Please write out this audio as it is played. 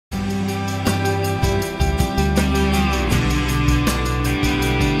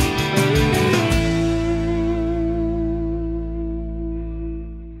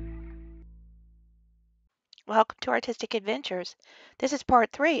welcome to Artistic Adventures. This is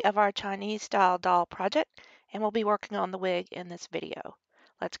part 3 of our Chinese style doll project, and we'll be working on the wig in this video.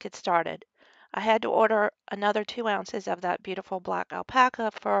 Let's get started. I had to order another 2 ounces of that beautiful black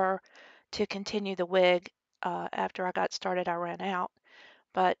alpaca fur to continue the wig. After I got started, I ran out,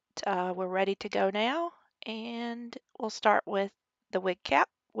 but we're ready to go now, and we'll start with the wig cap,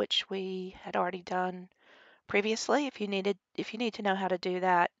 which we had already done previously. If you need to know how to do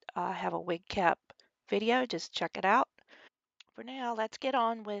that, I have a wig cap video. Just check it out. For now, let's get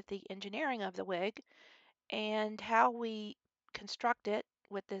on with the engineering of the wig and how we construct it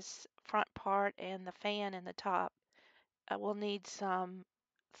with this front part and the fan in the top. We'll need some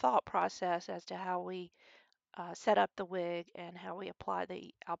thought process as to how we set up the wig and how we apply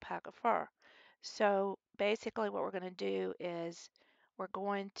the alpaca fur. So basically what we're going to do is we're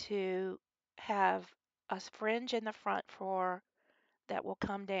going to have a fringe in the front for that will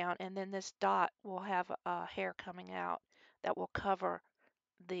come down, and then this dot will have hair coming out that will cover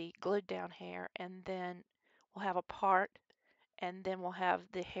the glued down hair, and then we'll have a part, and then we'll have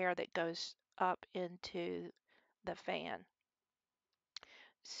the hair that goes up into the fan.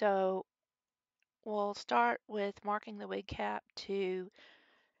 So we'll start with marking the wig cap to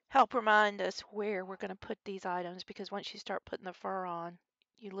help remind us where we're going to put these items, because once you start putting the fur on,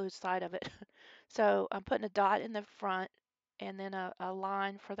 you lose sight of it. So I'm putting a dot in the front, and then a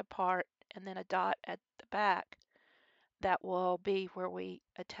line for the part, and then a dot at the back. That will be where we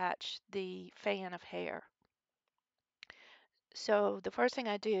attach the fan of hair. So the first thing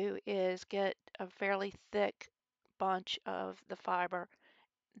I do is get a fairly thick bunch of the fiber.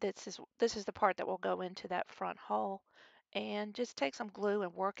 This is the part that will go into that front hole, and just take some glue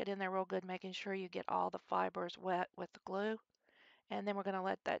and work it in there real good, making sure you get all the fibers wet with the glue. And then we're going to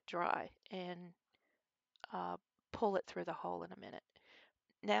let that dry and uh, pull it through the hole in a minute.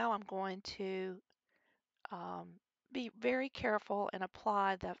 Now I'm going to um, be very careful and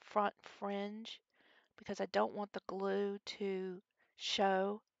apply the front fringe, because I don't want the glue to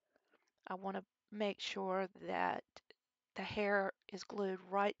show. I want to make sure that the hair is glued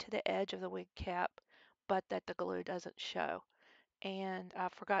right to the edge of the wig cap, but that the glue doesn't show. And I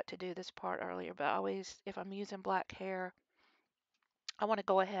forgot to do this part earlier, but always, if I'm using black hair, I want to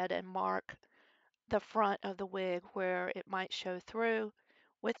go ahead and mark the front of the wig where it might show through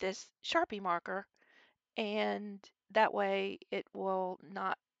with this Sharpie marker, and that way it will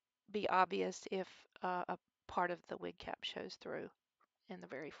not be obvious if a part of the wig cap shows through in the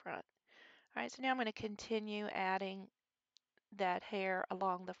very front. All right, so now I'm going to continue adding that hair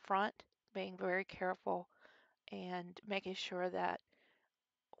along the front, being very careful and making sure that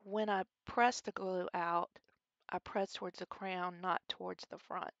when I press the glue out, I press towards the crown, not towards the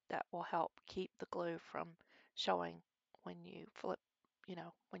front. That will help keep the glue from showing when you flip,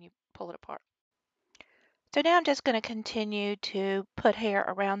 when you pull it apart. So now I'm just going to continue to put hair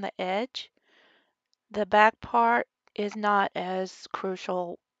around the edge. The back part is not as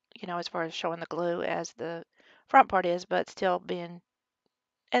crucial, as far as showing the glue as the front part is, but still being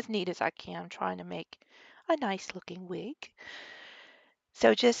as neat as I can. I'm trying to make a nice looking wig.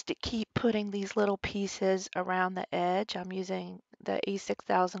 So just to keep putting these little pieces around the edge, I'm using the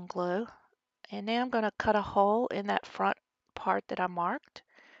E6000 glue. And now I'm going to cut a hole in that front part that I marked,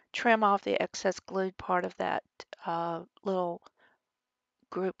 trim off the excess glued part of that little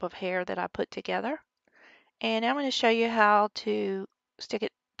group of hair that I put together. And I'm going to show you how to stick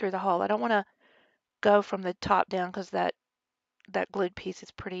it through the hole. I don't want to go from the top down, because that glued piece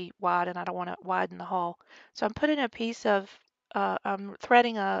is pretty wide and I don't want to widen the hole. So I'm putting a piece of, I'm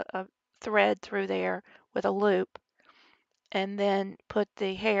threading a thread through there with a loop, and then put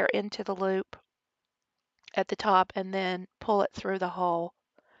the hair into the loop at the top and then pull it through the hole.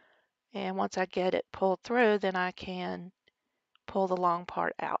 And once I get it pulled through, then I can pull the long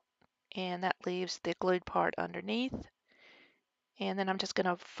part out, and that leaves the glued part underneath. And then I'm just going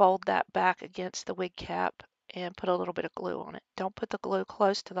to fold that back against the wig cap and put a little bit of glue on it. Don't put the glue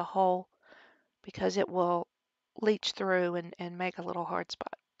close to the hole, because it will leach through and make a little hard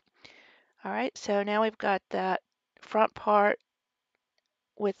spot. All right, so now we've got that front part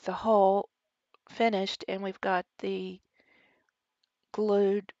with the hole finished, and we've got the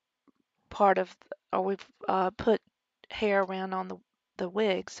glued part of, or we've put hair around on the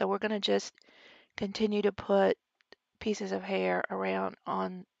wig. So we're going to just continue to put pieces of hair around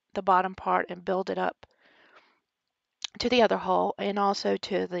on the bottom part and build it up to the other hole, and also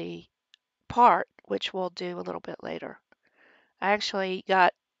to the part, which we'll do a little bit later. I actually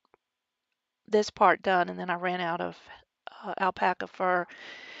got this part done, and then I ran out of alpaca fur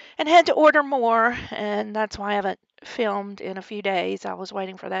and had to order more, and that's why I haven't filmed in a few days. I was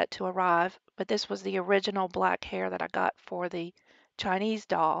waiting for that to arrive, but this was the original black hair that I got for the Chinese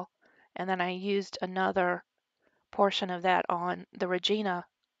doll, and then I used another portion of that on the Regina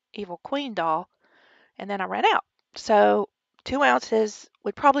Evil Queen doll, and then I ran out. So 2 ounces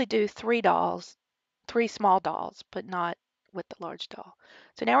would probably do 3 dolls, 3 small dolls, but not with the large doll.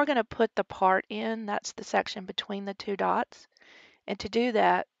 So now we're going to put the part in. That's the section between the 2 dots. And to do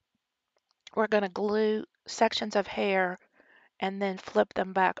that, we're going to glue sections of hair and then flip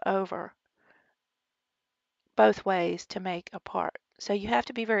them back over both ways to make a part. So you have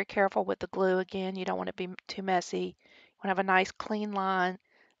to be very careful with the glue. Again, you don't want it to be too messy. You want to have a nice clean line.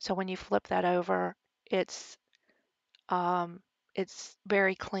 So when you flip that over, it's um, it's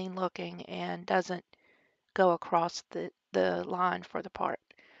very clean looking and doesn't go across the line for the part.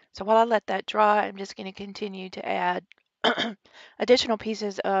 So while I let that dry, I'm just going to continue to add additional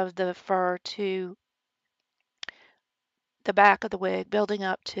pieces of the fur to the back of the wig, building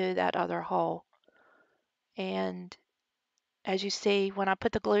up to that other hole. And as you see, when I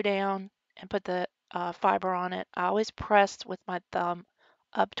put the glue down and put the fiber on it, I always press with my thumb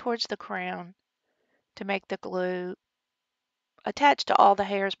up towards the crown to make the glue attach to all the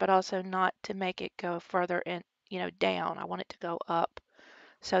hairs, but also not to make it go further in, down. I want it to go up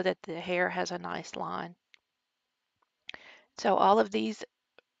so that the hair has a nice line. So all of these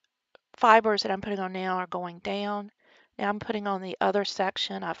fibers that I'm putting on now are going down. Now I'm putting on the other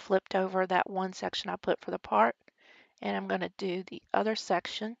section. I flipped over that one section I put for the part, and I'm going to do the other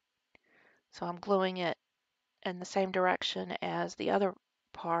section. So I'm gluing it in the same direction as the other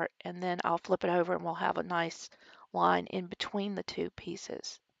part, and then I'll flip it over and we'll have a nice line in between the two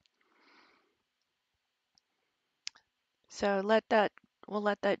pieces. So we'll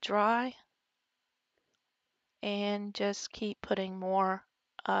let that dry and just keep putting more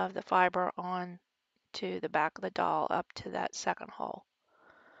of the fiber on to the back of the doll up to that second hole.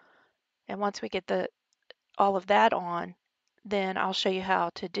 And once we get all of that on, then I'll show you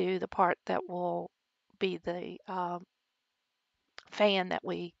how to do the part that will be the fan that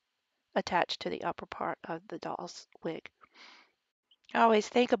we attach to the upper part of the doll's wig. I always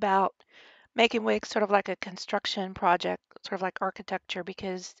think about making wigs sort of like a construction project, sort of like architecture,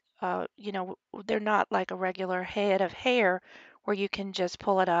 because they're not like a regular head of hair where you can just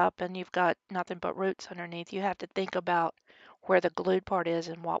pull it up and you've got nothing but roots underneath. You have to think about where the glued part is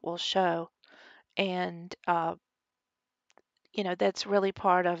and what will show. And that's really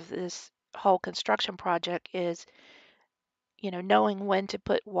part of this whole construction project is, knowing when to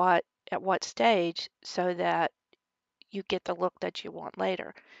put what at what stage so that you get the look that you want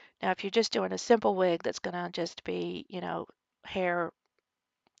later. Now, if you're just doing a simple wig that's going to just be, hair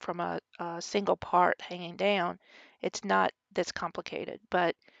from a single part hanging down, it's not this complicated.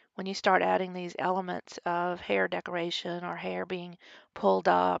 But when you start adding these elements of hair decoration or hair being pulled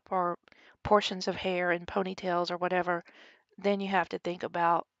up or portions of hair in ponytails or whatever, then you have to think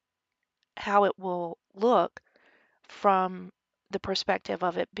about how it will look from the perspective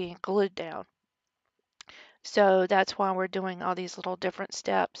of it being glued down. So that's why we're doing all these little different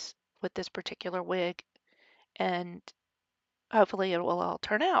steps with this particular wig, and hopefully it will all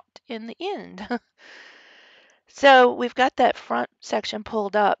turn out in the end. So we've got that front section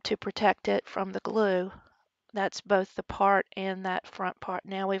pulled up to protect it from the glue. That's both the part and that front part.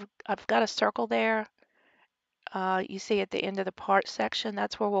 Now I've got a circle there. You see at the end of the part section,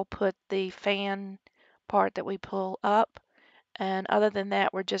 that's where we'll put the fan part that we pull up. And other than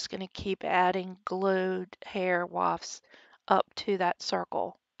that, we're just going to keep adding glued hair wafts up to that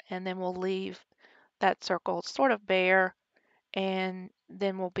circle. And then we'll leave that circle sort of bare. And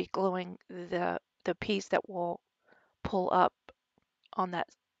then we'll be gluing the piece that will pull up on that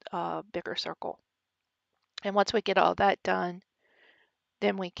bigger circle. And once we get all that done,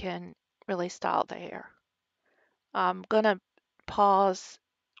 then we can really style the hair. I'm going to pause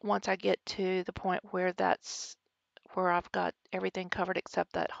once I get to the point where I've got everything covered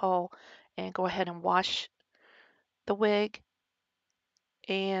except that hole, and go ahead and wash the wig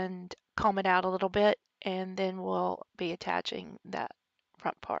and comb it out a little bit, and then we'll be attaching that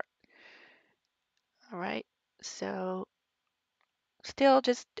front part. All right, so still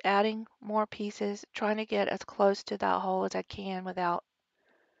just adding more pieces, trying to get as close to that hole as I can without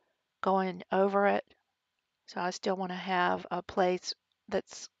going over it. So I still want to have a place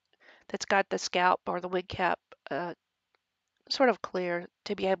that's got the scalp or the wig cap sort of clear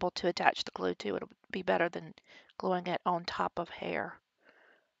to be able to attach the glue to. It'll be better than gluing it on top of hair,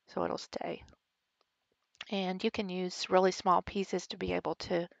 so it'll stay. And you can use really small pieces to be able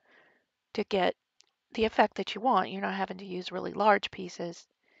to get the effect that you want. You're not having to use really large pieces.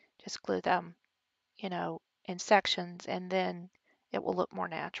 Just glue them, in sections, and then it will look more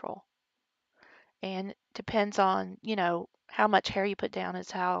natural. And depends on, how much hair you put down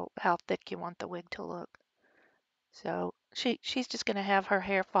is how thick you want the wig to look. So she's just going to have her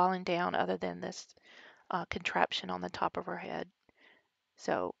hair falling down other than this contraption on the top of her head.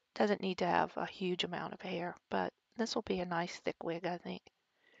 So doesn't need to have a huge amount of hair, but this will be a nice thick wig, I think.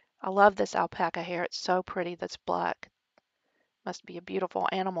 I love this alpaca hair. It's so pretty. That's black. Must be a beautiful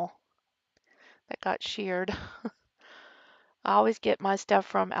animal that got sheared. I always get my stuff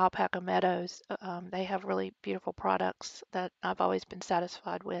from Alpaca Meadows. They have really beautiful products that I've always been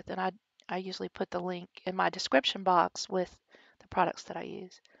satisfied with, and I usually put the link in my description box with the products that I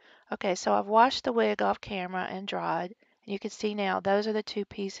use. Okay, so I've washed the wig off camera and dried, and you can see now those are the two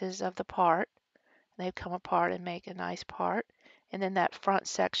pieces of the part. They come apart and make a nice part, and then that front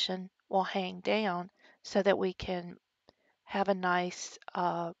section will hang down so that we can have a nice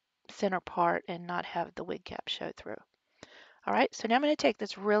center part and not have the wig cap show through. All right, so now I'm going to take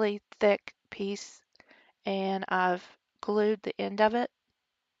this really thick piece and I've glued the end of it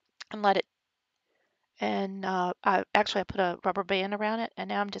and let it, and I put a rubber band around it, and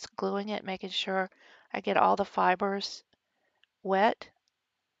now I'm just gluing it, making sure I get all the fibers wet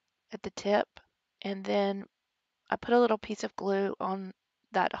at the tip, and then I put a little piece of glue on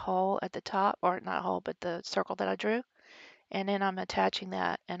that hole at the top, or not hole, but the circle that I drew, and then I'm attaching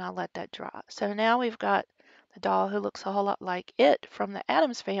that and I'll let that dry. So now we've got the doll who looks a whole lot like it from the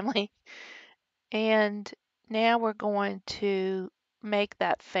Addams family. And now we're going to make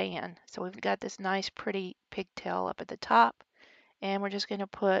that fan. So we've got this nice pretty pigtail up at the top, and we're just going to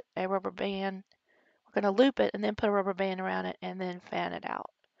put a rubber band. We're going to loop it and then put a rubber band around it and then fan it out.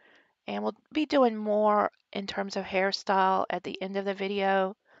 And we'll be doing more in terms of hairstyle at the end of the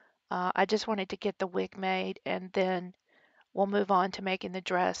video. I just wanted to get the wig made, and then we'll move on to making the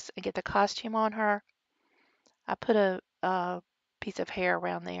dress and get the costume on her. I put a piece of hair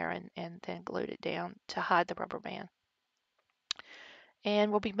around there and then glued it down to hide the rubber band.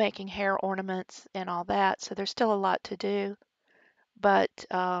 And we'll be making hair ornaments and all that, so there's still a lot to do, but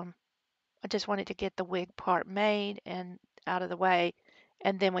I just wanted to get the wig part made and out of the way,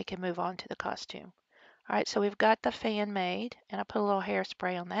 and then we can move on to the costume. All right, so we've got the fan made, and I put a little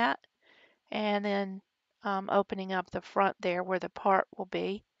hairspray on that, and then opening up the front there where the part will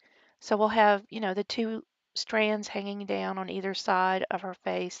be. So we'll have, the two strands hanging down on either side of her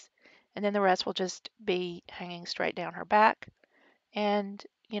face, and then the rest will just be hanging straight down her back. And,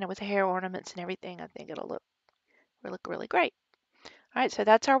 with the hair ornaments and everything, I think it'll look really great. All right, so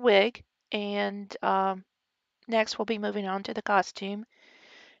that's our wig. And next we'll be moving on to the costume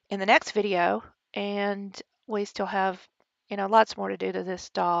in the next video. And we still have, lots more to do to this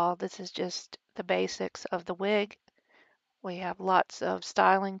doll. This is just the basics of the wig. We have lots of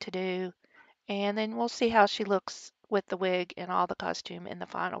styling to do, and then we'll see how she looks with the wig and all the costume in the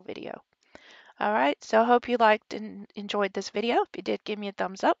final video. All right, so I hope you liked and enjoyed this video. If you did, give me a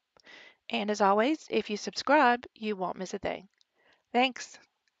thumbs up. And as always, if you subscribe, you won't miss a thing. Thanks,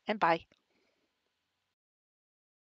 and bye.